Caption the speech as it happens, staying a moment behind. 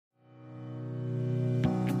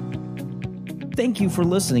Thank you for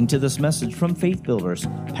listening to this message from Faith Builders.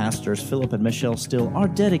 Pastors Philip and Michelle Still are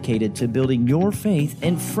dedicated to building your faith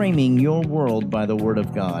and framing your world by the Word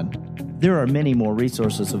of God. There are many more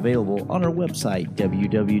resources available on our website,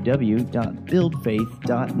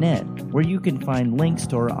 www.buildfaith.net, where you can find links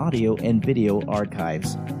to our audio and video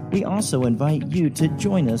archives. We also invite you to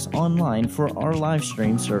join us online for our live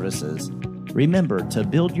stream services. Remember to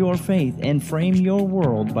build your faith and frame your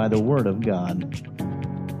world by the Word of God.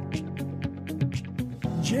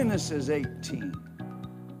 Genesis 18.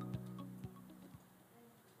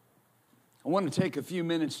 I want to take a few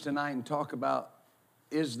minutes tonight and talk about,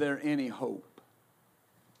 is there any hope?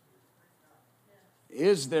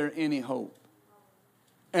 Is there any hope?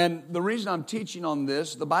 And the reason I'm teaching on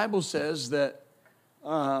this, the Bible says that,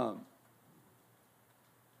 well,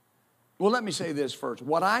 let me say this first.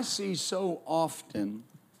 What I see so often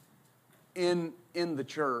in the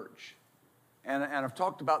church, and I've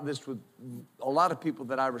talked about this with a lot of people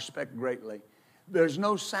that I respect greatly, there's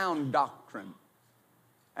no sound doctrine.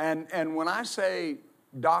 And when I say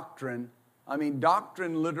doctrine, I mean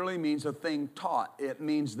doctrine literally means a thing taught. It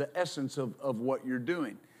means the essence of what you're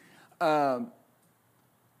doing.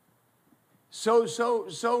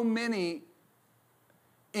 So many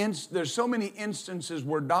instances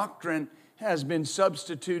where doctrine has been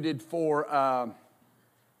substituted for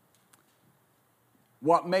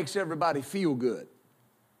what makes everybody feel good.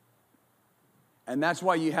 And that's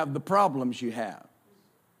why you have the problems you have.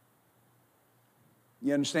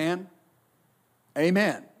 You understand?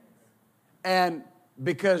 Amen. And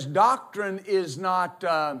because doctrine is not,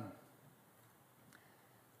 how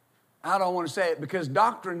do I want to say it? Because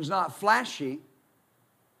doctrine's not flashy.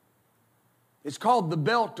 It's called the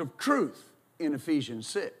belt of truth in Ephesians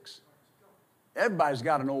 6. Everybody's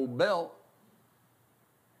got an old belt.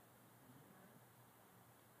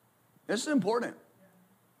 This is important.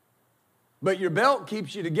 But your belt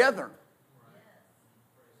keeps you together.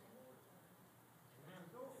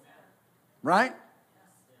 Right?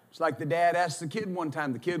 It's like the dad asked the kid one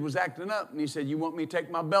time. The kid was acting up, and he said, "You want me to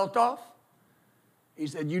take my belt off?" He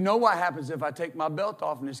said, "You know what happens if I take my belt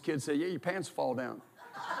off?" And his kid said, "Yeah, your pants fall down."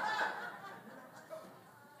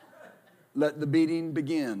 Let the beating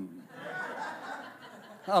begin.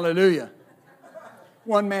 Hallelujah.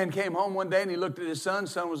 One man came home one day and he looked at his son.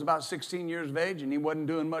 His son was about 16 years of age and he wasn't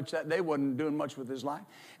doing much that day, wasn't doing much with his life.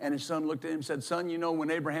 And his son looked at him and said, "Son, you know when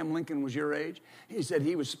Abraham Lincoln was your age?" He said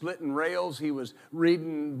he was splitting rails. He was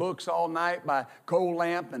reading books all night by coal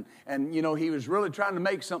lamp. And you know, he was really trying to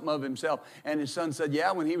make something of himself. And his son said,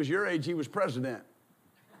 "Yeah, when he was your age, he was president."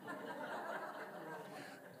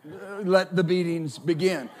 Let the beatings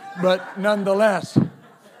begin. But nonetheless,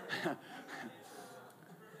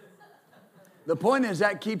 the point is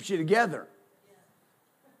that keeps you together.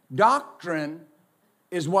 Doctrine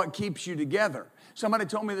is what keeps you together. Somebody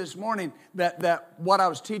told me this morning that what I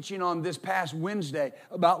was teaching on this past Wednesday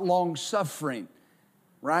about long suffering,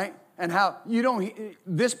 right? And how you don't,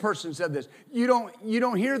 this person said this, you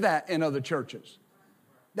don't hear that in other churches.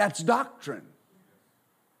 That's doctrine.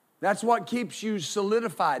 That's what keeps you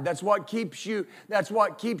solidified. That's what keeps you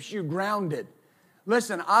grounded.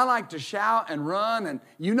 Listen, I like to shout and run, and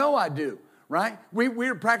you know I do. Right? We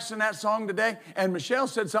were practicing that song today, and Michelle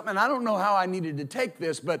said something, and I don't know how I needed to take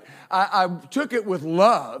this, but I took it with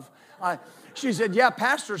love. She said, "Yeah,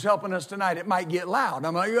 pastor's helping us tonight. It might get loud."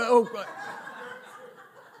 I'm like, "Oh."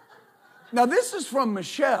 Now, this is from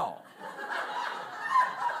Michelle.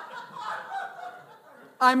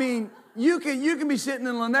 I mean, you can be sitting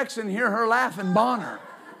in Lenexa and hear her laughing Bonner.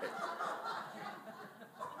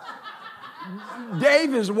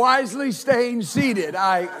 Dave is wisely staying seated.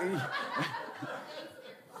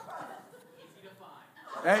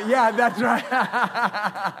 Yeah, that's right.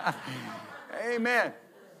 Amen.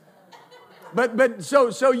 But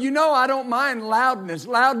so you know I don't mind loudness.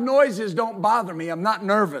 Loud noises don't bother me. I'm not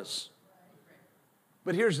nervous.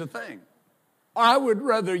 But here's the thing. I would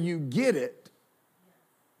rather you get it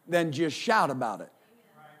than just shout about it.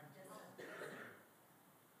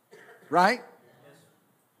 Right?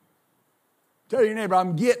 Tell your neighbor,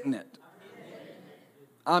 I'm getting it.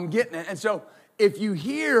 I'm getting it. And so if you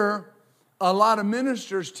hear a lot of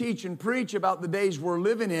ministers teach and preach about the days we're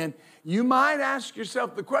living in, you might ask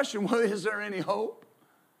yourself the question, well, is there any hope?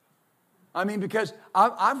 I mean, because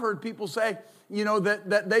I've heard people say, you know,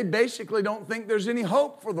 that they basically don't think there's any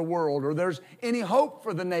hope for the world or there's any hope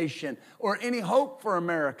for the nation or any hope for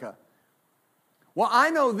America. Well, I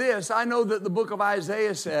know this. I know that the book of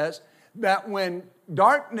Isaiah says that when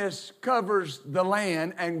darkness covers the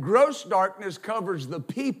land and gross darkness covers the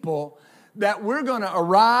people, that we're going to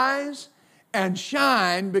arise and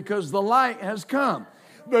shine because the light has come.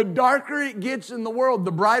 The darker it gets in the world,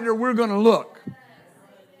 the brighter we're going to look.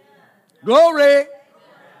 Glory.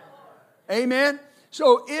 Amen.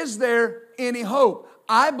 So is there any hope?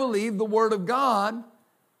 I believe the Word of God,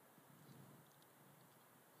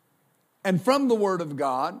 and from the Word of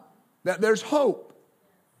God, that there's hope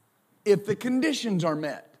if the conditions are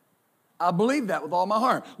met. I believe that with all my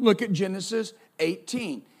heart. Look at Genesis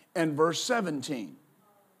 18 and verse 17.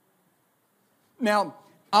 Now,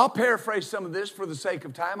 I'll paraphrase some of this for the sake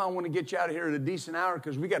of time. I want to get you out of here at a decent hour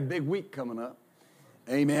because we got a big week coming up.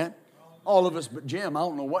 Amen. All of us but Jim. I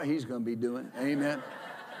don't know what he's going to be doing. Amen.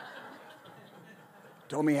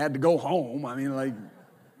 Told me he had to go home. I mean, like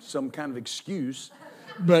some kind of excuse.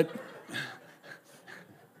 But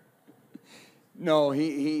no,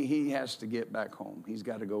 he has to get back home. He's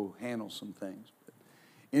got to go handle some things. But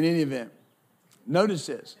in any event, notice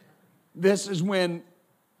this. This is when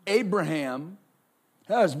Abraham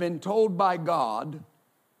has been told by God,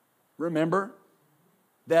 remember,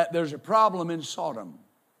 that there's a problem in Sodom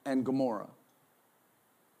and Gomorrah.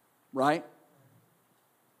 Right?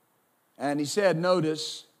 And he said,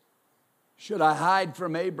 notice, should I hide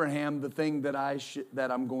from Abraham the thing that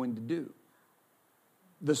I'm going to do?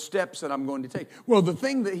 The steps that I'm going to take. Well, the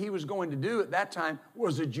thing that he was going to do at that time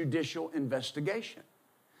was a judicial investigation.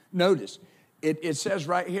 Notice, it says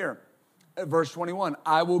right here, at verse 21,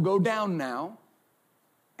 I will go down now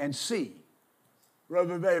and see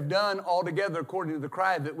whether they have done altogether according to the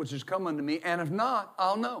cry of it which has come unto me, and if not,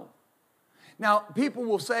 I'll know. Now, people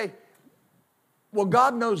will say, well,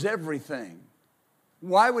 God knows everything.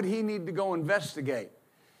 Why would he need to go investigate?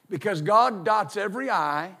 Because God dots every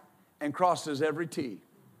I and crosses every T.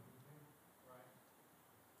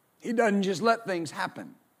 He doesn't just let things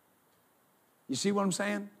happen. You see what I'm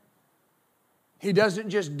saying? He doesn't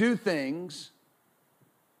just do things,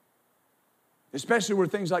 especially where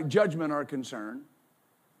things like judgment are concerned,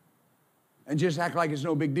 and just act like it's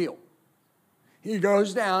no big deal. He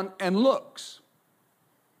goes down and looks.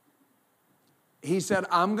 He said,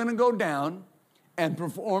 I'm going to go down and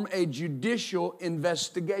perform a judicial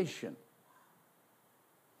investigation.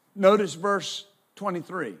 Notice verse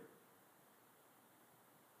 23.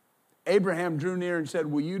 Abraham drew near and said,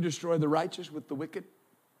 will you destroy the righteous with the wicked?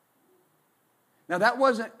 Now that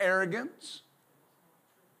wasn't arrogance.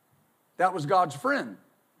 That was God's friend.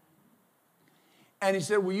 And he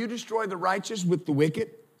said, will you destroy the righteous with the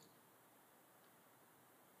wicked?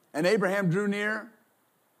 And Abraham drew near,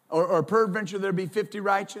 or peradventure there be 50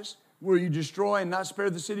 righteous. Will you destroy and not spare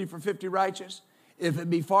the city for 50 righteous? If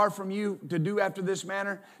it be far from you to do after this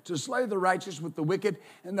manner, to slay the righteous with the wicked,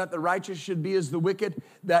 and that the righteous should be as the wicked,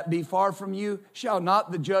 that be far from you, shall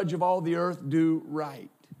not the judge of all the earth do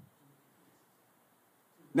right?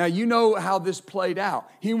 Now you know how this played out.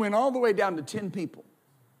 He went all the way down to 10 people.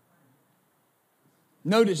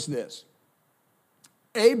 Notice this.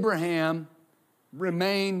 Abraham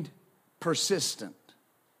remained persistent.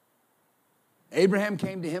 Abraham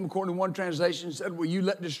came to him, according to one translation, and said, will you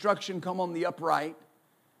let destruction come on the upright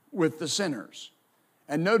with the sinners?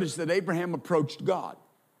 And notice that Abraham approached God.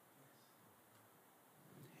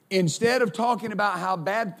 Instead of talking about how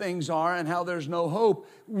bad things are and how there's no hope,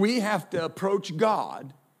 we have to approach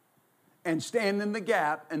God and stand in the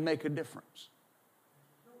gap and make a difference.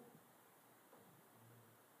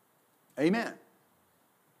 Amen.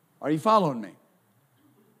 Are you following me?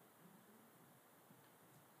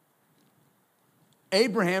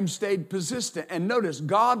 Abraham stayed persistent. And notice,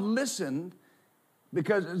 God listened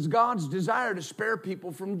because it's God's desire to spare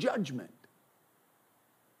people from judgment.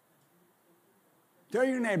 Tell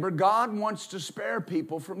your neighbor, God wants to spare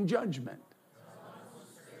people from judgment.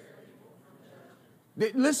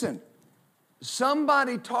 Listen,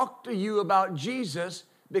 somebody talked to you about Jesus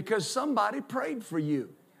because somebody prayed for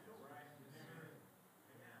you.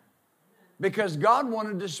 Because God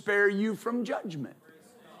wanted to spare you from judgment.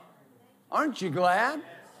 Aren't you glad?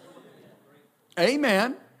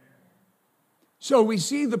 Amen. So we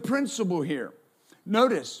see the principle here.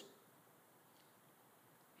 Notice,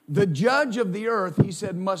 the judge of the earth, he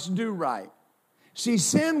said, must do right. See,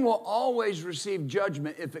 sin will always receive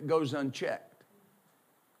judgment if it goes unchecked.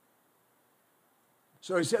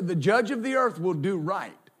 So he said, the judge of the earth will do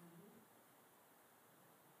right.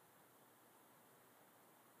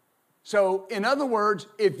 So, in other words,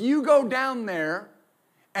 if you go down there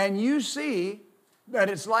and you see that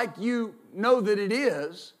it's like you know that it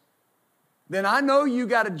is, then I know you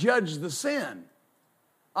got to judge the sin.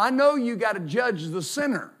 I know you got to judge the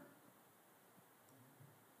sinner.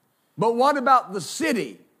 But what about the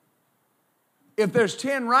city? If there's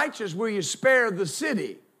 10 righteous, will you spare the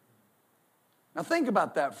city? Now think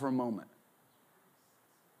about that for a moment.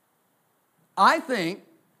 I think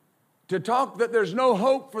to talk that there's no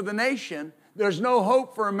hope for the nation, there's no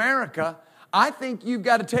hope for America, I think you've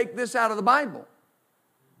got to take this out of the Bible.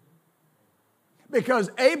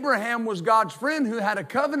 Because Abraham was God's friend who had a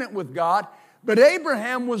covenant with God, but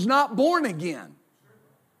Abraham was not born again.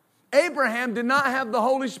 Abraham did not have the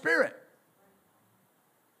Holy Spirit.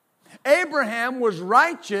 Abraham was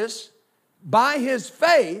righteous by his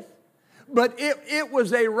faith, but it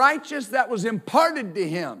was a righteousness that was imparted to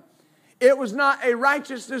him. It was not a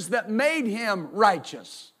righteousness that made him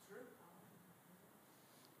righteous.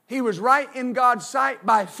 He was right in God's sight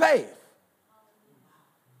by faith.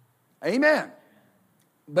 Amen.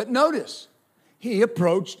 But notice, he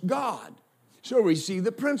approached God. So we see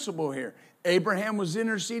the principle here. Abraham was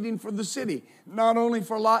interceding for the city, not only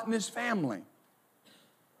for Lot and his family.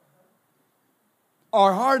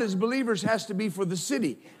 Our heart as believers has to be for the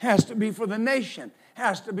city, has to be for the nation,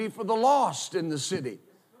 has to be for the lost in the city.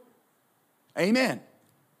 Amen.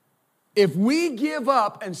 If we give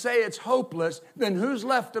up and say it's hopeless, then who's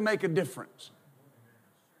left to make a difference?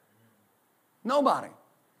 Nobody.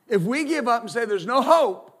 If we give up and say there's no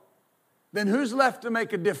hope, then who's left to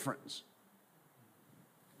make a difference?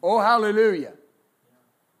 Oh, hallelujah.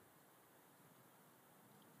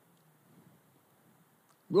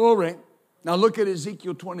 Glory. Now look at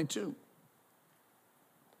Ezekiel 22. You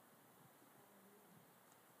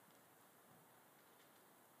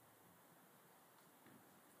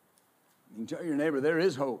can tell your neighbor, there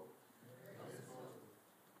is hope.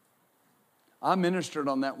 I ministered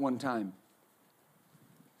on that one time,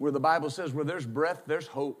 where the Bible says, where there's breath, there's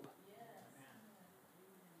hope.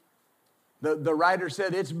 The writer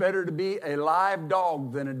said, it's better to be a live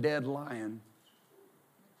dog than a dead lion.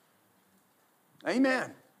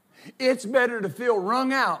 Amen. It's better to feel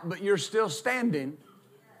wrung out, but you're still standing,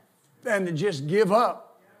 than to just give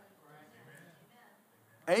up.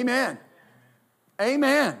 Amen.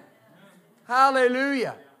 Amen.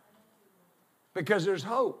 Hallelujah. Because there's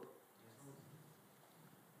hope.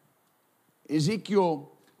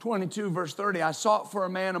 Ezekiel 22 verse 30, I sought for a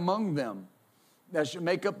man among them that should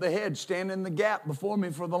make up the head, stand in the gap before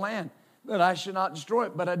me for the land, that I should not destroy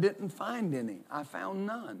it. But I didn't find any. I found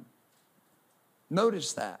none.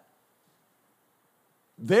 Notice that.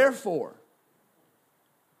 Therefore,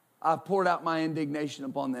 I've poured out my indignation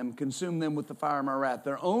upon them, consumed them with the fire of my wrath.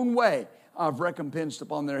 Their own way I've recompensed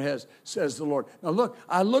upon their heads, says the Lord. Now look,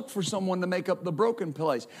 I looked for someone to make up the broken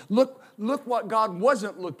place. Look what God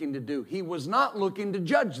wasn't looking to do. He was not looking to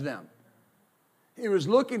judge them. He was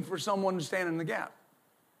looking for someone to stand in the gap.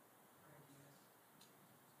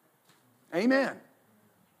 Amen.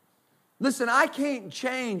 Listen, I can't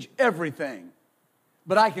change everything,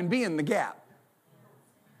 but I can be in the gap.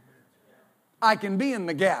 I can be in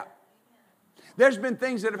the gap. There's been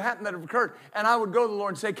things that have happened that have occurred, and I would go to the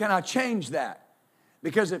Lord and say, can I change that?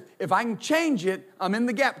 Because if I can change it, I'm in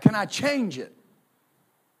the gap. Can I change it?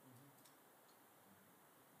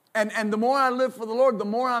 And the more I live for the Lord, the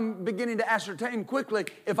more I'm beginning to ascertain quickly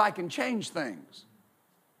if I can change things.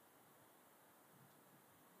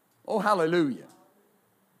 Oh, hallelujah.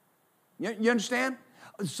 You understand?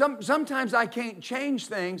 Sometimes I can't change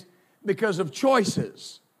things because of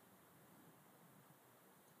choices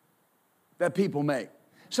that people make.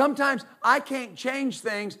 Sometimes I can't change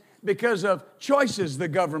things because of choices the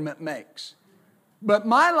government makes. But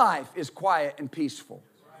my life is quiet and peaceful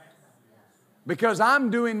because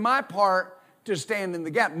I'm doing my part to stand in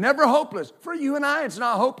the gap. Never hopeless. For you and I, it's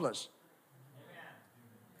not hopeless.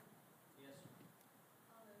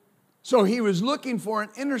 So he was looking for an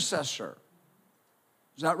intercessor.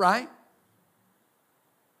 Is that right?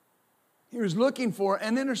 He was looking for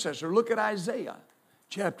an intercessor. Look at Isaiah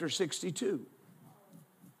chapter 62.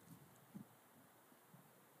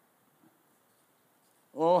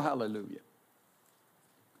 Oh, hallelujah.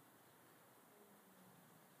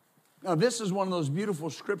 Now, this is one of those beautiful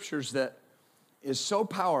scriptures that is so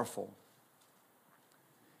powerful.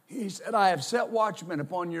 He said, I have set watchmen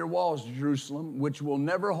upon your walls, Jerusalem, which will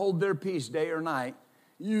never hold their peace day or night.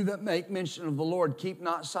 You that make mention of the Lord, keep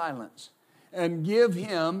not silence, and give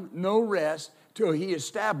him no rest till he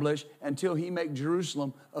establish, until he make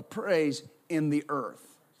Jerusalem a praise in the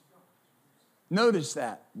earth. Notice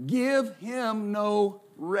that. Give him no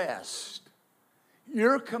rest.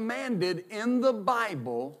 You're commanded in the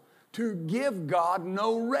Bible to give God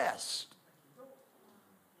no rest.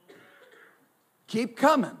 Keep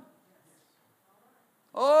coming.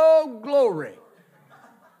 Oh, glory.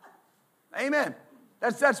 Amen.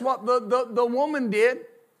 That's what the woman did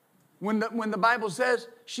when the Bible says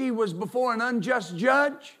she was before an unjust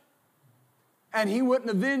judge and he wouldn't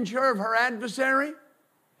avenge her of her adversary.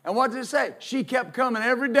 And what did it say? She kept coming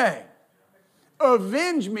every day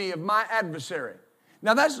avenge me of my adversary.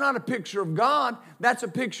 Now, that's not a picture of God. That's a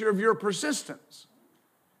picture of your persistence.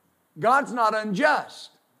 God's not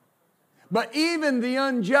unjust. But even the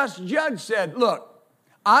unjust judge said, look,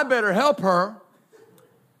 I better help her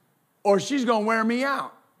or she's going to wear me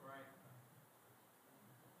out.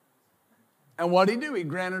 And what did he do? He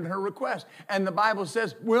granted her request. And the Bible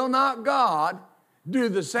says, will not God do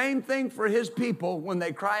the same thing for his people when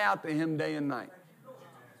they cry out to him day and night?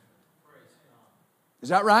 Is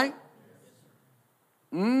that right?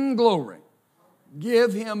 Glory.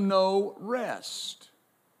 Give him no rest.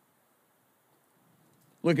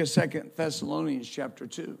 Look at 2 Thessalonians chapter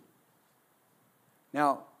 2.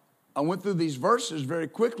 Now, I went through these verses very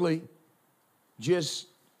quickly just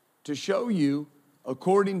to show you,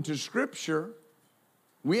 according to Scripture,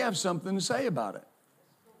 we have something to say about it.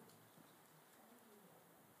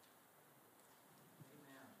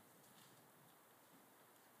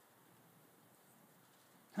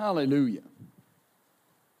 Hallelujah.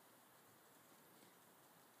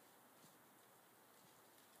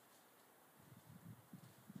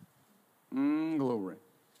 Glory.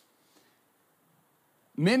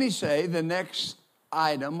 Many say the next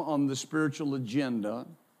item on the spiritual agenda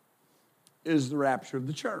is the rapture of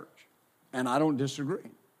the church. And I don't disagree.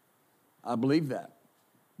 I believe that.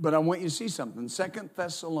 But I want you to see something. 2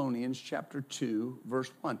 Thessalonians chapter 2, verse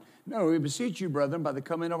 1. No, we beseech you, brethren, by the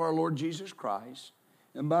coming of our Lord Jesus Christ,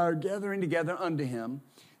 and by our gathering together unto him,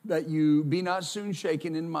 that you be not soon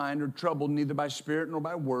shaken in mind or troubled, neither by spirit, nor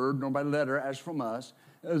by word, nor by letter, as from us,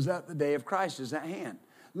 as that the day of Christ is at hand.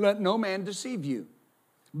 Let no man deceive you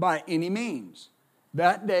by any means.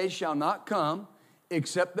 That day shall not come,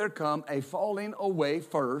 except there come a falling away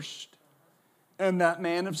first, and that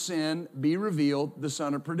man of sin be revealed, the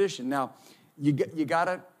son of perdition. Now, you got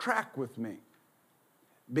to track with me,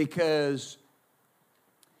 because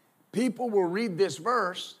people will read this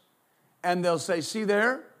verse and they'll say, see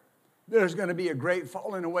there's going to be a great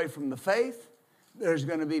falling away from the faith. There's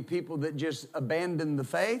going to be people that just abandon the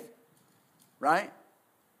faith, right?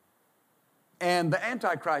 And the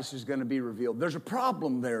Antichrist is going to be revealed. There's a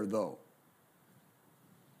problem there, though,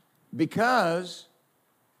 because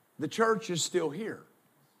the church is still here.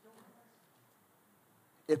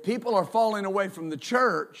 If people are falling away from the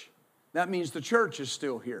church, that means the church is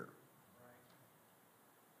still here.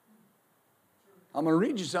 I'm going to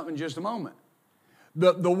read you something in just a moment.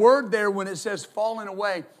 The word there, when it says falling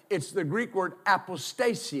away, it's the Greek word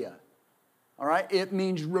apostasia. All right? It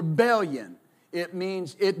means rebellion.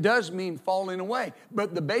 It does mean falling away.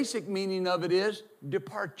 But the basic meaning of it is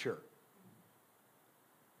departure.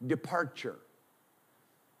 Departure.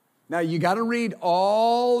 Now, you got to read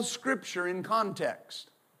all Scripture in context.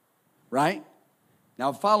 Right?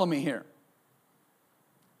 Now, follow me here.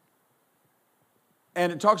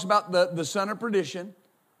 And it talks about the son of perdition.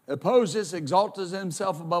 Opposes, exalts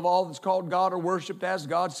himself above all that's called God or worshipped as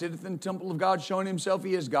God, sitteth in the temple of God, showing himself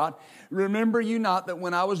he is God. Remember you not that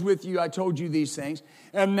when I was with you, I told you these things,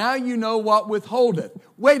 and now you know what withholdeth.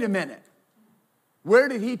 Wait a minute. Where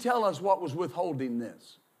did he tell us what was withholding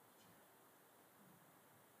this?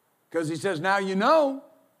 Because he says, now you know.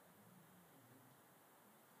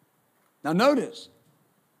 Now notice,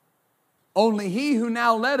 only he who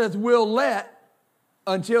now letteth will let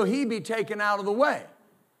until he be taken out of the way.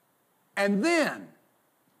 And then,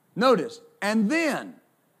 notice, and then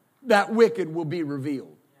that wicked will be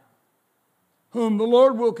revealed, whom the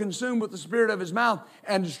Lord will consume with the spirit of his mouth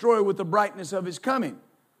and destroy with the brightness of his coming.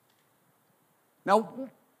 Now,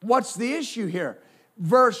 what's the issue here?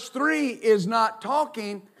 Verse 3 is not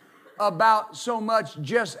talking about so much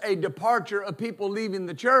just a departure of people leaving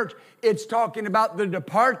the church. It's talking about the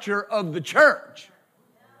departure of the church.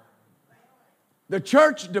 The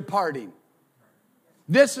church departing.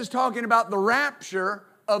 This is talking about the rapture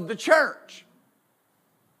of the church.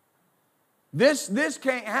 This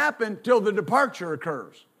can't happen till the departure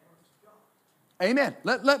occurs. Amen.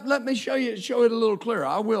 Let me show it a little clearer.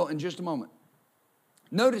 I will in just a moment.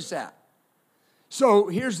 Notice that. So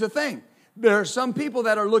here's the thing. There are some people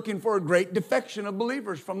that are looking for a great defection of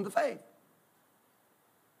believers from the faith.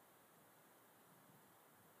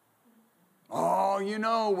 Oh, you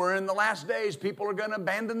know, we're in the last days. People are going to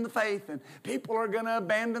abandon the faith and people are going to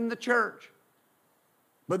abandon the church.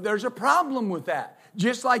 But there's a problem with that.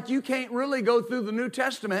 Just like you can't really go through the New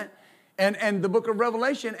Testament and the book of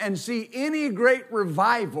Revelation and see any great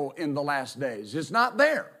revival in the last days. It's not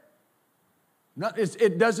there.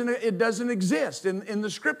 It doesn't exist in the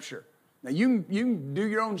Scripture. Now, you can do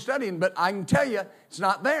your own studying, but I can tell you it's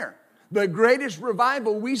not there. The greatest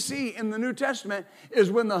revival we see in the New Testament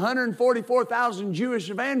is when the 144,000 Jewish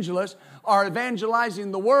evangelists are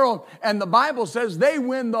evangelizing the world, and the Bible says they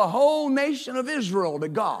win the whole nation of Israel to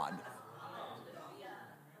God.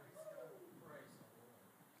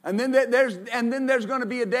 And then there's going to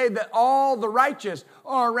be a day that all the righteous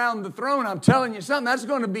are around the throne. I'm telling you something, that's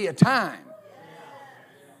going to be a time.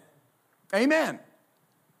 Amen.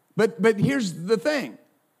 But here's the thing.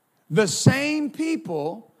 The same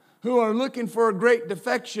people who are looking for a great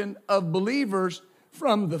defection of believers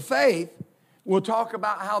from the faith will talk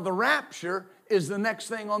about how the rapture is the next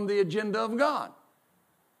thing on the agenda of God.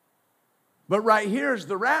 But right here is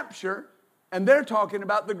the rapture, and they're talking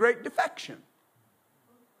about the great defection.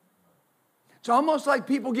 It's almost like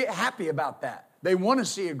people get happy about that. They want to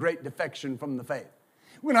see a great defection from the faith.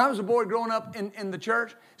 When I was a boy growing up in the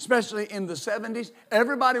church, especially in the 70s,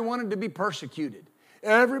 everybody wanted to be persecuted.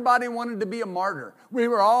 Everybody wanted to be a martyr. We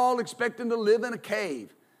were all expecting to live in a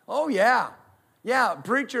cave. Oh, yeah. Yeah,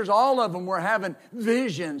 preachers, all of them were having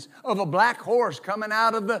visions of a black horse coming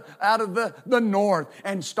out of the north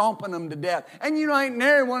and stomping them to death. And you know, ain't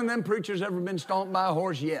nary one of them preachers ever been stomped by a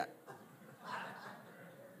horse yet.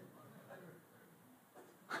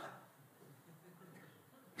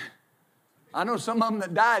 I know some of them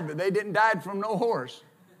that died, but they didn't die from no horse.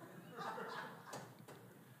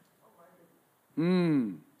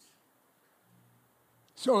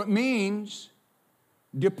 So it means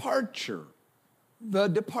departure. The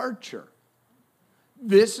departure.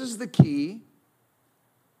 This is the key.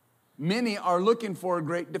 Many are looking for a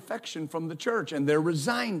great defection from the church, and they're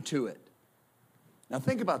resigned to it. Now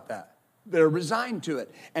think about that. They're resigned to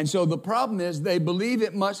it. And so the problem is they believe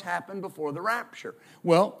it must happen before the rapture.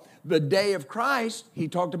 Well, the day of Christ, he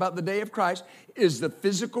talked about the day of Christ, is the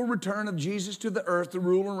physical return of Jesus to the earth to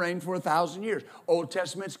rule and reign for 1,000 years. Old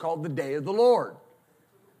Testament's called the day of the Lord.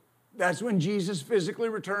 That's when Jesus physically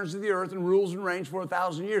returns to the earth and rules and reigns for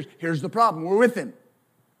 1,000 years. Here's the problem. We're with him.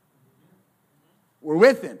 We're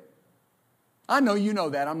with him. I know you know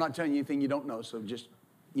that. I'm not telling you anything you don't know, so just,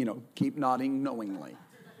 keep nodding knowingly.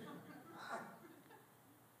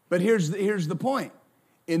 But here's the point.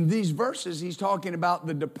 In these verses, he's talking about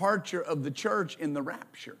the departure of the church in the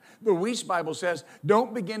rapture. The Weiss Bible says,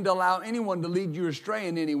 don't begin to allow anyone to lead you astray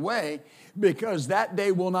in any way, because that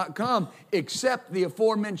day will not come except the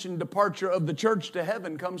aforementioned departure of the church to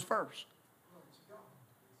heaven comes first.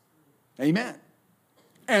 Amen.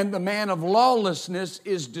 And the man of lawlessness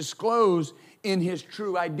is disclosed in his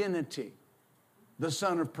true identity, the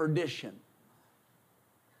son of perdition.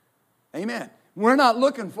 Amen. We're not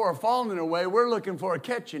looking for a falling away. We're looking for a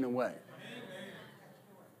catching away.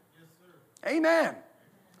 Amen.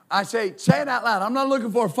 I say it out loud. I'm not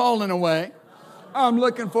looking for a falling away. I'm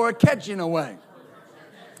looking for a catching away.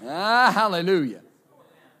 Hallelujah.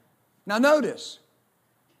 Now notice,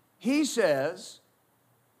 he says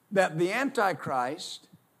that the Antichrist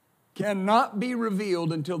cannot be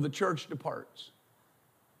revealed until the church departs.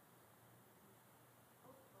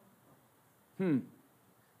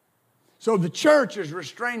 So the church is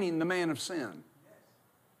restraining the man of sin.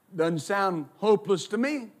 Doesn't sound hopeless to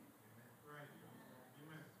me.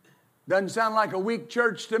 Doesn't sound like a weak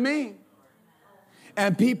church to me.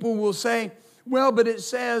 And people will say, well, but it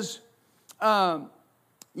says, only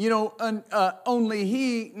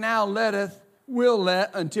he now will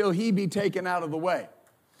let until he be taken out of the way.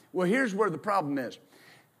 Well, here's where the problem is.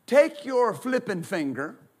 Take your flipping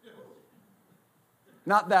finger.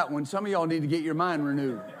 Not that one. Some of y'all need to get your mind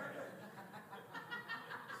renewed.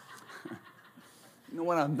 You know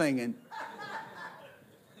what I'm thinking?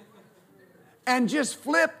 And just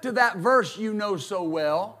flip to that verse you know so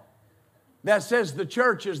well that says the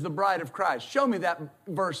church is the bride of Christ. Show me that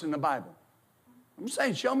verse in the Bible. I'm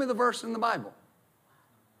saying, show me the verse in the Bible.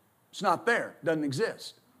 It's not there. It doesn't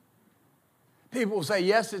exist. People will say,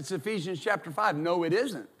 yes, it's Ephesians chapter 5. No, it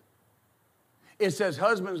isn't. It says,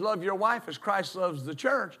 husbands, love your wife as Christ loves the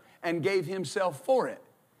church and gave himself for it.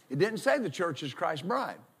 It didn't say the church is Christ's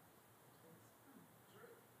bride.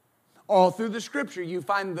 All through the scripture, you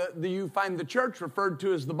find the church referred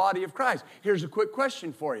to as the body of Christ. Here's a quick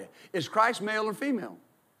question for you. Is Christ male or female?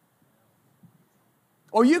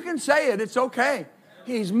 Oh, you can say it. It's okay.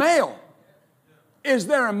 He's male. Is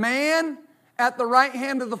there a man at the right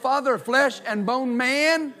hand of the Father, a flesh and bone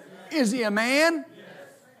man? Is he a man?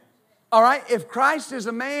 All right. If Christ is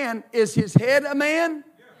a man, is his head a man?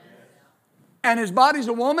 And his body's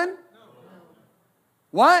a woman?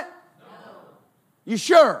 What? You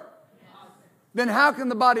sure? Then how can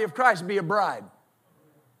the body of Christ be a bride?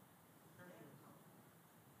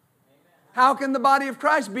 How can the body of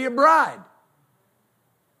Christ be a bride?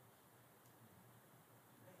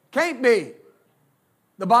 Can't be.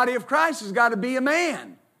 The body of Christ has got to be a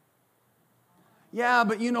man. Yeah,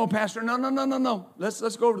 but you know, Pastor, no.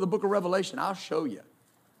 Let's go over to the book of Revelation. I'll show you.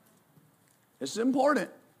 This is important.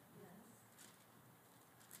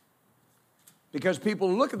 Because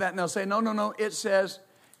people look at that and they'll say, no, it says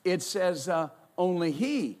only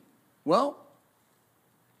he. Well,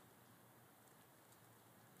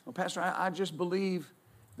 Pastor, I just believe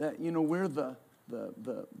that, you know, we're the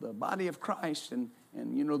body of Christ and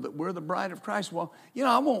you know, that we're the bride of Christ. Well, you know,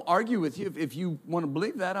 I won't argue with you if you want to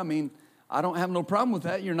believe that. I mean, I don't have no problem with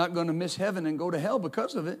that. You're not going to miss heaven and go to hell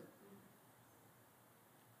because of it.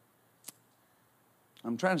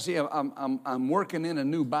 I'm trying to see, I'm working in a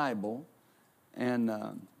new Bible, and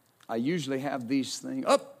I usually have these things.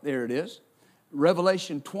 Oh, there it is.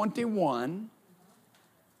 Revelation 21,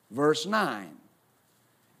 verse 9.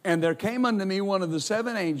 And there came unto me one of the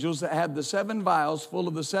seven angels that had the seven vials full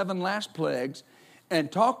of the seven last plagues, and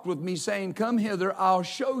talked with me, saying, Come hither, I'll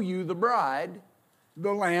show you the bride,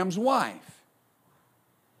 the Lamb's wife.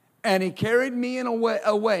 And he carried me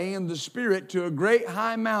away in the Spirit to a great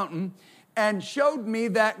high mountain, and showed me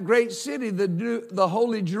that great city, the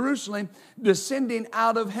holy Jerusalem, descending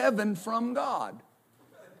out of heaven from God.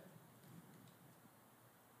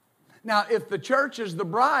 Now, if the church is the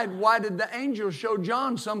bride, why did the angel show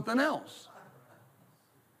John something else?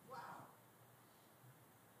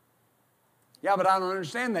 Yeah, but I don't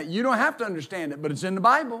understand that. You don't have to understand it, but it's in the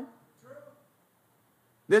Bible.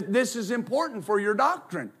 This is important for your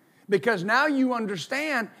doctrine, because now you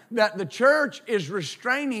understand that the church is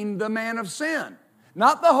restraining the man of sin.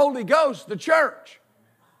 Not the Holy Ghost, the church.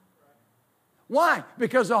 Why?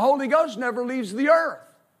 Because the Holy Ghost never leaves the earth.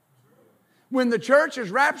 When the church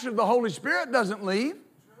is raptured, the Holy Spirit doesn't leave.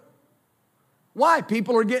 Why?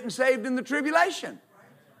 People are getting saved in the tribulation.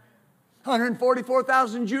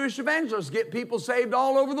 144,000 Jewish evangelists get people saved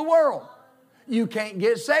all over the world. You can't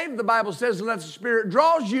get saved, the Bible says, unless the Spirit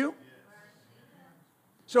draws you.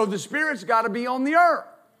 So the Spirit's got to be on the earth.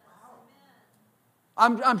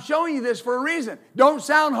 I'm showing you this for a reason. Don't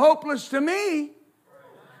sound hopeless to me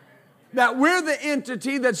that we're the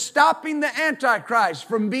entity that's stopping the Antichrist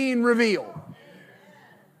from being revealed.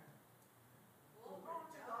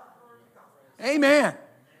 Amen.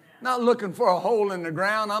 Not looking for a hole in the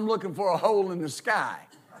ground. I'm looking for a hole in the sky.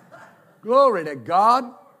 Glory to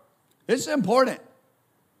God. It's important.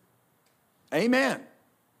 Amen.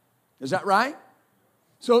 Is that right?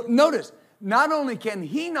 So notice, not only can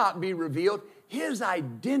he not be revealed, his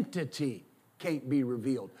identity can't be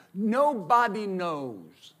revealed. Nobody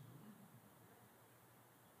knows.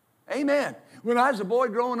 Amen. When I was a boy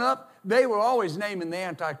growing up, they were always naming the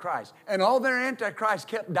Antichrist. And all their Antichrists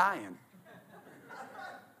kept dying.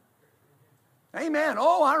 Amen.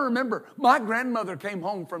 Oh, I remember my grandmother came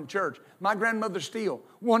home from church. My grandmother Steele,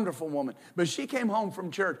 wonderful woman. But she came home from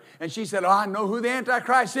church and she said, I know who the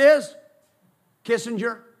Antichrist is.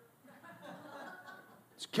 Kissinger.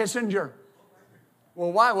 It's Kissinger.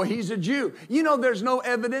 Well, why? Well, he's a Jew. You know, there's no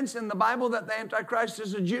evidence in the Bible that the Antichrist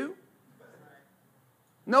is a Jew.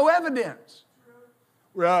 No evidence.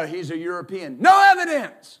 Well, he's a European. No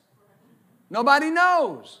evidence. Nobody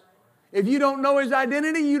knows. If you don't know his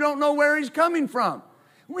identity, you don't know where he's coming from.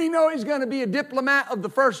 We know he's going to be a diplomat of the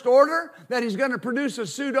first order, that he's going to produce a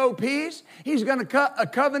pseudo-peace. He's going to cut a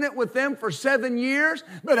covenant with them for 7 years,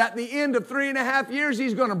 but at the end of 3.5 years,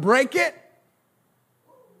 he's going to break it.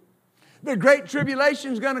 The great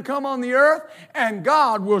tribulation is going to come on the earth, and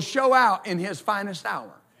God will show out in his finest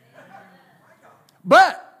hour.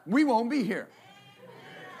 But we won't be here.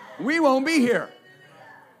 We won't be here.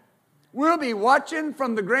 We'll be watching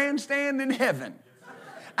from the grandstand in heaven.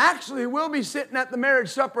 Actually, we'll be sitting at the marriage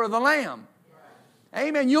supper of the Lamb.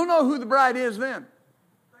 Amen. You'll know who the bride is then.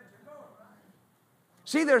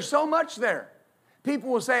 See, there's so much there. People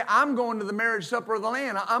will say, I'm going to the marriage supper of the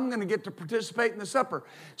Lamb. I'm going to get to participate in the supper.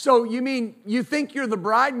 So you mean you think you're the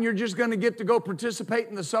bride and you're just going to get to go participate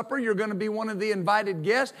in the supper? You're going to be one of the invited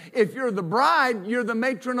guests? If you're the bride, you're the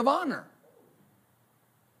matron of honor.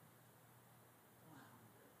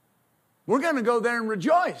 We're going to go there and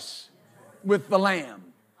rejoice with the Lamb.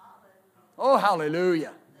 Oh,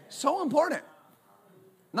 hallelujah. So important.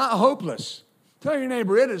 Not hopeless. Tell your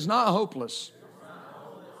neighbor, it is not hopeless.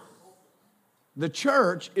 The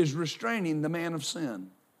church is restraining the man of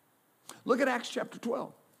sin. Look at Acts chapter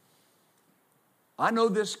 12. I know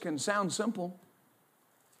this can sound simple,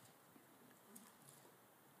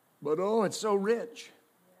 but oh, it's so rich.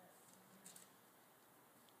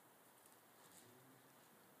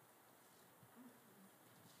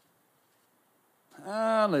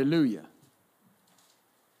 Hallelujah.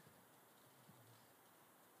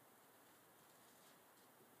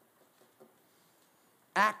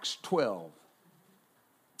 Acts 12.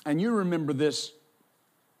 And you remember this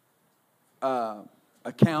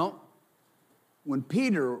account when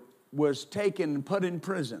Peter was taken and put in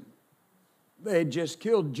prison. They had just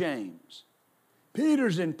killed James.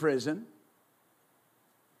 Peter's in prison,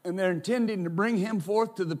 and they're intending to bring him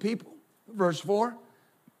forth to the people. Verse 4,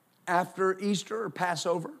 after Easter or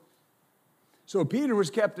Passover. So Peter was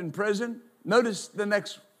kept in prison. Notice the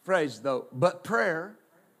next phrase, though. But prayer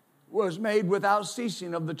was made without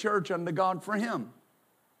ceasing of the church unto God for him.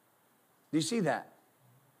 Do you see that?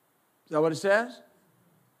 Is that what it says?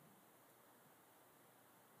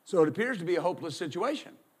 So it appears to be a hopeless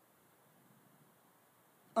situation.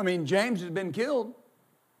 I mean, James has been killed.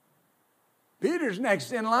 Peter's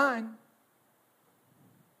next in line.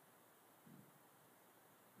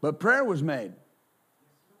 But prayer was made.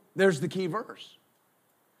 There's the key verse.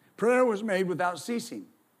 Prayer was made without ceasing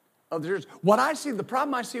of the church. What I see, the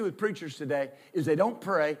problem I see with preachers today is they don't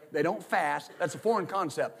pray, they don't fast. That's a foreign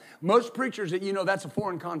concept. Most preachers that you know, that's a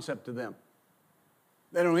foreign concept to them.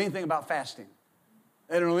 They don't know anything about fasting.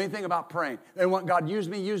 They don't know anything about praying. They want God, use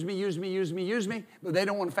me, use me, use me, use me, use me, but they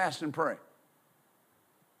don't want to fast and pray.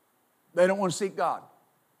 They don't want to seek God.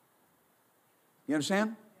 You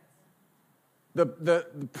understand? The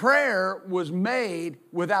prayer was made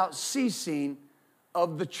without ceasing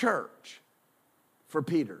of the church for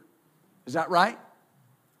Peter. Is that right?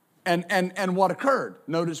 And what occurred?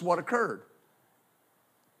 Notice what occurred.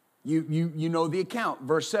 You know the account.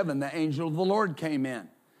 Verse 7, the angel of the Lord came in,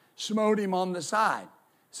 smote him on the side,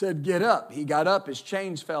 said, get up. He got up, his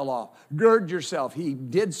chains fell off. Gird yourself. He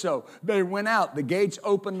did so. They went out. The gates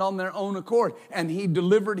opened on their own accord, and he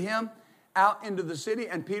delivered him out into the city,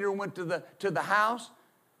 and Peter went to the house.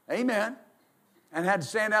 Amen. And had to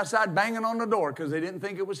stand outside banging on the door because they didn't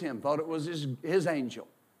think it was him, thought it was his angel.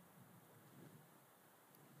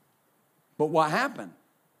 But what happened?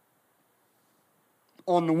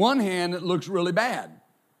 On the one hand, it looks really bad.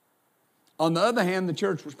 On the other hand, the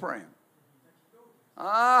church was praying.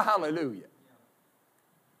 Ah, hallelujah.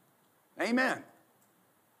 Amen.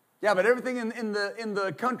 Yeah, but everything in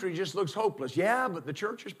the country just looks hopeless. Yeah, but the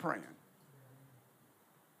church is praying.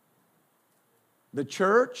 The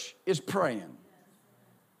church is praying.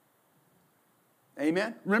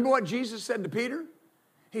 Amen. Remember what Jesus said to Peter?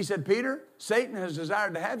 He said, Peter, Satan has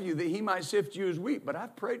desired to have you that he might sift you as wheat, but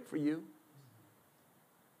I've prayed for you.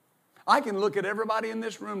 I can look at everybody in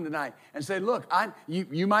this room tonight and say, look,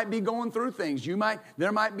 you might be going through things.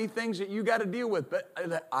 There might be things that you got to deal with, but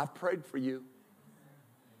I've prayed for you.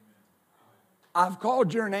 I've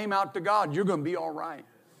called your name out to God. You're going to be all right.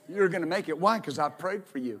 You're going to make it. Why? Because I've prayed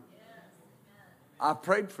for you. I've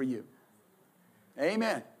prayed for you.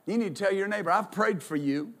 Amen. You need to tell your neighbor, I've prayed for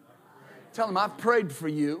you. Tell them, I've prayed for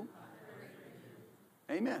you.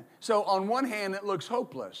 Amen. So on one hand, it looks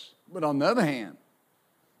hopeless. But on the other hand,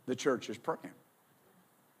 the church is praying.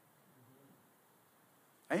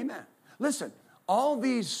 Amen. Listen, all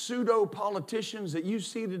these pseudo-politicians that you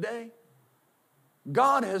see today,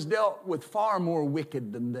 God has dealt with far more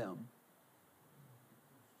wicked than them.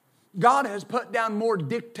 God has put down more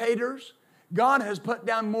dictators. God has put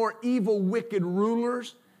down more evil, wicked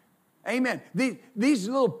rulers. Amen. These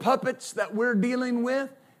little puppets that we're dealing with,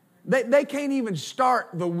 they can't even start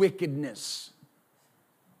the wickedness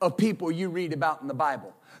of people you read about in the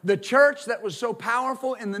Bible. The church that was so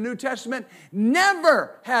powerful in the New Testament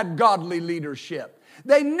never had godly leadership.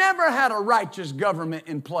 They never had a righteous government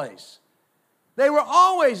in place. They were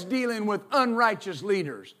always dealing with unrighteous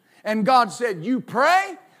leaders. And God said, you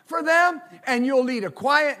pray for them and you'll lead a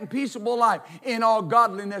quiet and peaceable life in all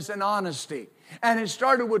godliness and honesty. And it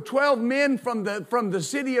started with 12 men from the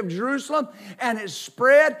city of Jerusalem, and it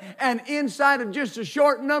spread, and inside of just a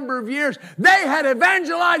short number of years, they had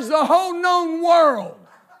evangelized the whole known world.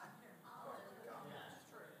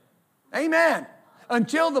 Amen.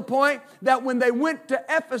 Until the point that when they went to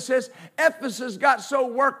Ephesus, Ephesus got so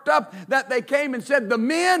worked up that they came and said, the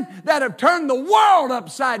men that have turned the world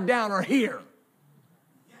upside down are here.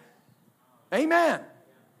 Amen.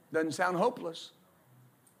 Doesn't sound hopeless.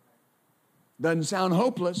 Doesn't sound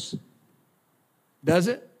hopeless, does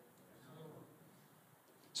it?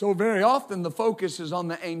 So very often the focus is on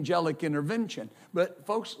the angelic intervention. But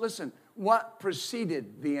folks, listen, what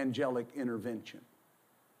preceded the angelic intervention?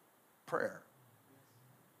 Prayer.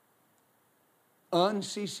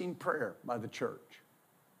 Unceasing prayer by the church.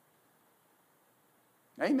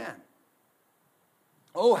 Amen.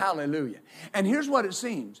 Oh, hallelujah. And here's what it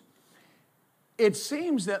seems. It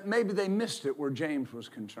seems that maybe they missed it where James was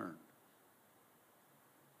concerned.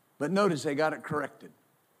 But notice they got it corrected.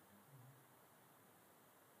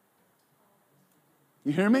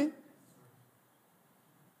 You hear me?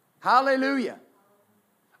 Hallelujah.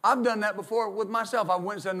 I've done that before with myself. I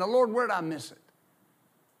went and said, "Now, Lord, where did I miss it?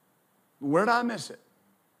 Where did I miss it?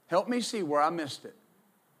 Help me see where I missed it.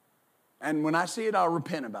 And when I see it, I'll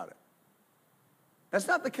repent about it." That's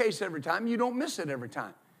not the case every time. You don't miss it every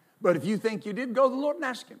time. But if you think you did, go to the Lord and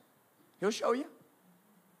ask Him. He'll show you.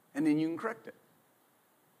 And then you can correct it.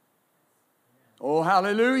 Oh,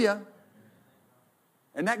 hallelujah.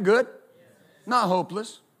 Isn't that good? Not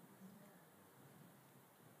hopeless.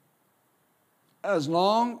 As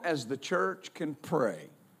long as the church can pray,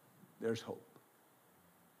 there's hope.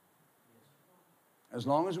 As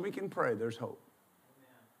long as we can pray, there's hope.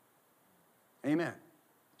 Amen.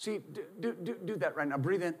 See, do that right now.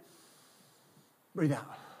 Breathe in. Breathe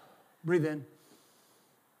out. Breathe in.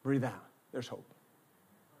 Breathe out. There's hope.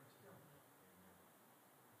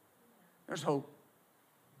 There's hope.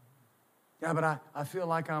 Yeah, but I feel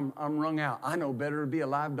like I'm wrung out. I know better to be a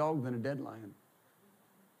live dog than a dead lion.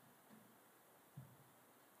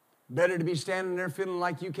 Better to be standing there feeling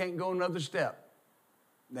like you can't go another step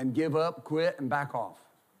than give up, quit, and back off.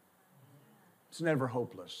 It's never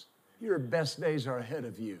hopeless. Your best days are ahead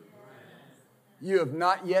of you. You have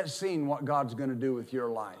not yet seen what God's going to do with your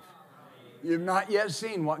life. You've not yet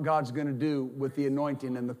seen what God's going to do with the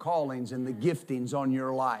anointing and the callings and the giftings on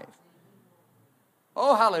your life.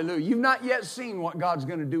 Oh, hallelujah. You've not yet seen what God's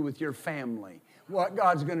going to do with your family, what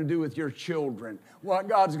God's going to do with your children, what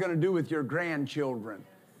God's going to do with your grandchildren.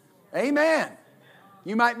 Amen.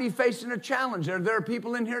 You might be facing a challenge. There are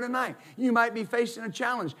people in here tonight. You might be facing a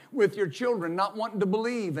challenge with your children, not wanting to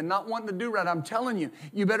believe and not wanting to do right. I'm telling you,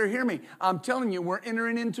 you better hear me. I'm telling you, we're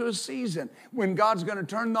entering into a season when God's going to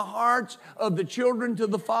turn the hearts of the children to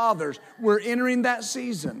the fathers. We're entering that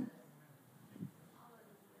season.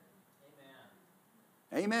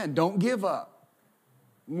 Amen. Don't give up.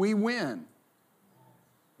 We win.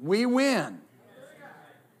 We win.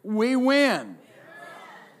 We win.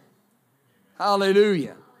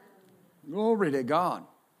 Hallelujah. Glory to God.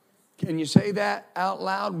 Can you say that out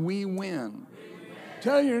loud? We win.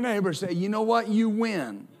 Tell your neighbor, say, you know what? You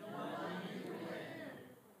win.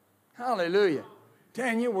 Hallelujah.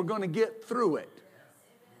 Tanya, we're going to get through it.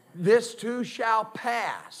 This too shall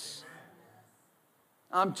pass.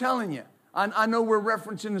 I'm telling you. I know we're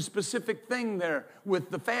referencing a specific thing there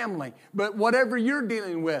with the family, but whatever you're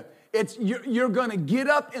dealing with, you're going to get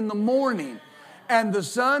up in the morning and the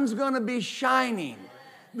sun's going to be shining.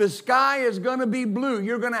 The sky is going to be blue.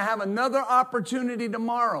 You're going to have another opportunity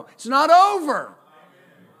tomorrow. It's not over.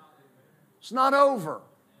 It's not over.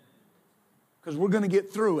 Because we're going to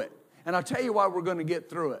get through it. And I'll tell you why we're going to get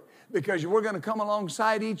through it. Because we're going to come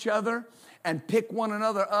alongside each other and pick one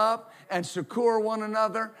another up and succor one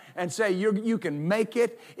another and say, you can make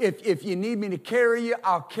it. If you need me to carry you,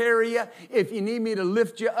 I'll carry you. If you need me to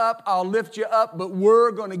lift you up, I'll lift you up. But we're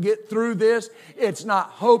going to get through this. It's not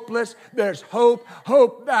hopeless. There's hope.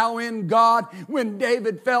 Hope thou in God. When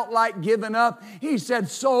David felt like giving up, he said,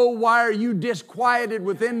 soul, why are you disquieted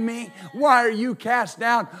within me? Why are you cast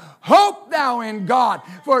down? Hope thou in God,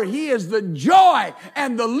 for He is the joy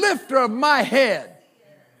and the lifter of my head.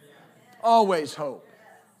 Always hope.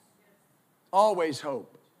 Always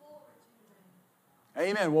hope.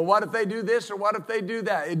 Amen. Well, what if they do this or what if they do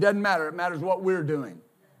that? It doesn't matter. It matters what we're doing.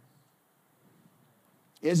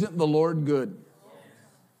 Isn't the Lord good?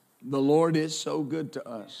 The Lord is so good to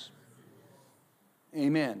us.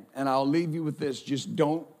 Amen. And I'll leave you with this. Just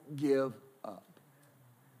don't give up.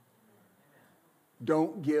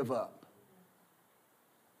 Don't give up.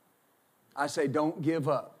 I say don't give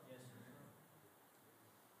up.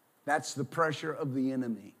 That's the pressure of the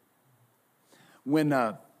enemy.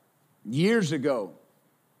 When years ago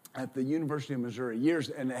at the University of Missouri,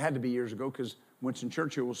 and it had to be years ago because Winston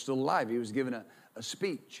Churchill was still alive. He was giving a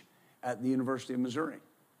speech at the University of Missouri.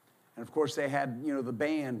 And of course they had, the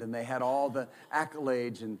band and they had all the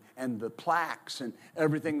accolades and the plaques and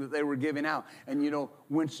everything that they were giving out. And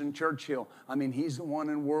Winston Churchill, he's the one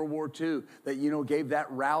in World War II that, gave that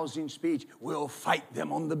rousing speech. We'll fight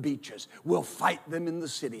them on the beaches. We'll fight them in the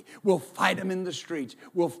city. We'll fight them in the streets.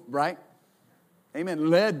 Right? Amen.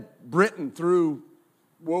 Led Britain through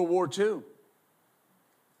World War II.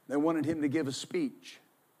 They wanted him to give a speech.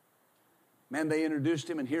 Man, they introduced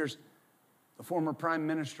him, and here's the former Prime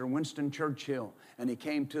Minister, Winston Churchill, and he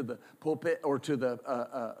came to the pulpit or to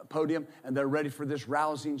the podium, and they're ready for this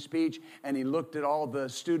rousing speech, and he looked at all the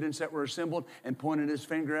students that were assembled and pointed his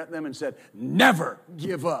finger at them and said, never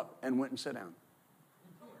give up, and went and sat down.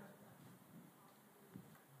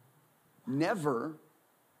 Never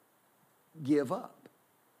give up.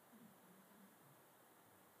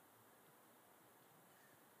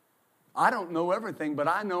 I don't know everything, but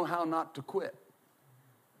I know how not to quit.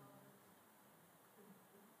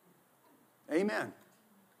 Amen.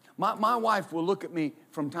 My wife will look at me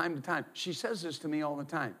from time to time. She says this to me all the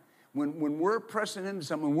time. When we're pressing into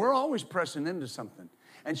something, we're always pressing into something.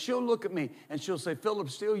 And she'll look at me and she'll say, Philip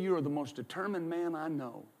Steele, you are the most determined man I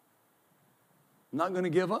know. I'm not going to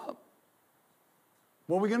give up.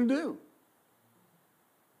 What are we going to do?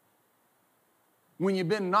 When you've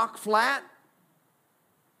been knocked flat,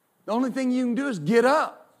 the only thing you can do is get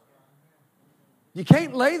up. You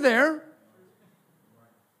can't lay there.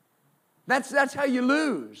 That's how you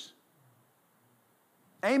lose.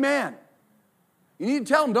 Amen. You need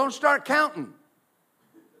to tell them, don't start counting.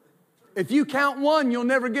 If you count 1, you'll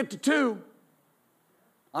never get to 2.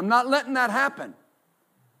 I'm not letting that happen.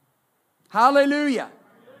 Hallelujah.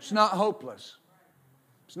 It's not hopeless.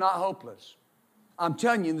 It's not hopeless. I'm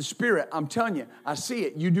telling you, in the Spirit, I'm telling you, I see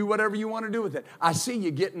it. You do whatever you want to do with it. I see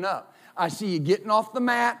you getting up. I see you getting off the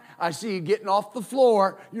mat. I see you getting off the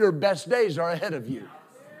floor. Your best days are ahead of you.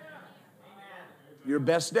 Your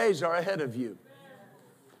best days are ahead of you.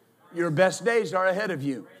 Your best days are ahead of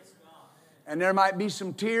you. And there might be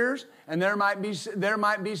some tears, and there might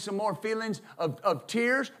be some more feelings of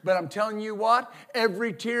tears, but I'm telling you what,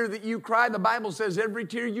 every tear that you cry, the Bible says every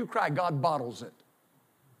tear you cry, God bottles it.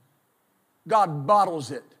 God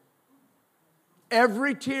bottles it.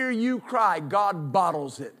 Every tear you cry, God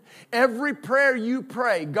bottles it. Every prayer you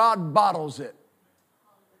pray, God bottles it.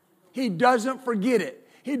 He doesn't forget it.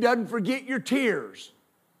 He doesn't forget your tears.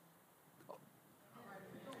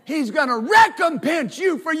 He's going to recompense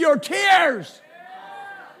you for your tears.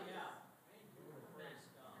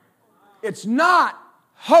 It's not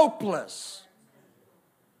hopeless.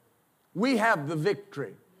 We have the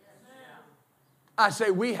victory. I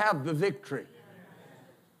say we have the victory.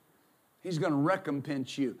 He's going to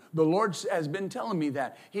recompense you. The Lord has been telling me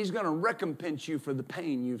that. He's going to recompense you for the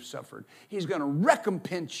pain you've suffered. He's going to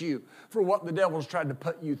recompense you for what the devil's tried to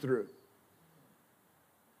put you through.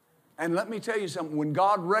 And let me tell you something. When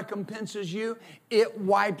God recompenses you, it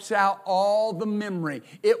wipes out all the memory.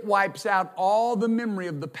 It wipes out all the memory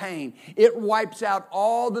of the pain. It wipes out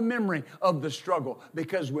all the memory of the struggle.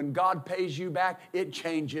 Because when God pays you back, it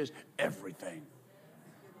changes everything.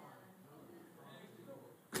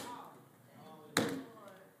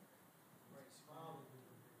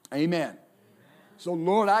 Amen. So,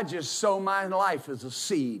 Lord, I just sow my life as a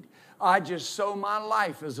seed. I just sow my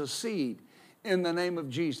life as a seed in the name of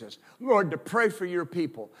Jesus. Lord, to pray for your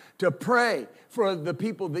people, to pray for the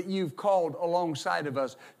people that you've called alongside of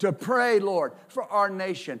us, to pray, Lord, for our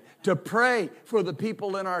nation, to pray for the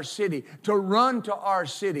people in our city, to run to our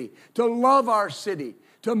city, to love our city,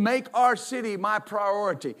 to make our city my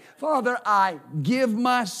priority. Father, I give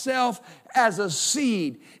myself as a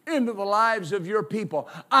seed into the lives of your people.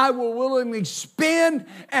 I will willingly spend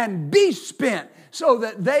and be spent so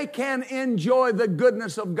that they can enjoy the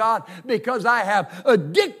goodness of God, because I have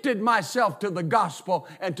addicted myself to the gospel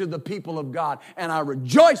and to the people of God, and I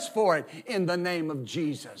rejoice for it in the name of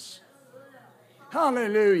Jesus.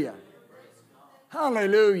 Hallelujah.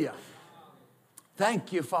 Hallelujah.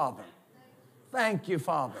 Thank you, Father. Thank you,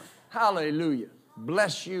 Father. Hallelujah.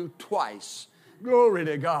 Bless you twice. Glory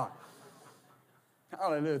to God.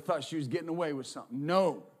 Hallelujah. Thought she was getting away with something.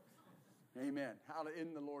 No. Amen. Hallelujah.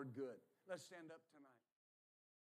 Isn't the Lord good? Let's stand up.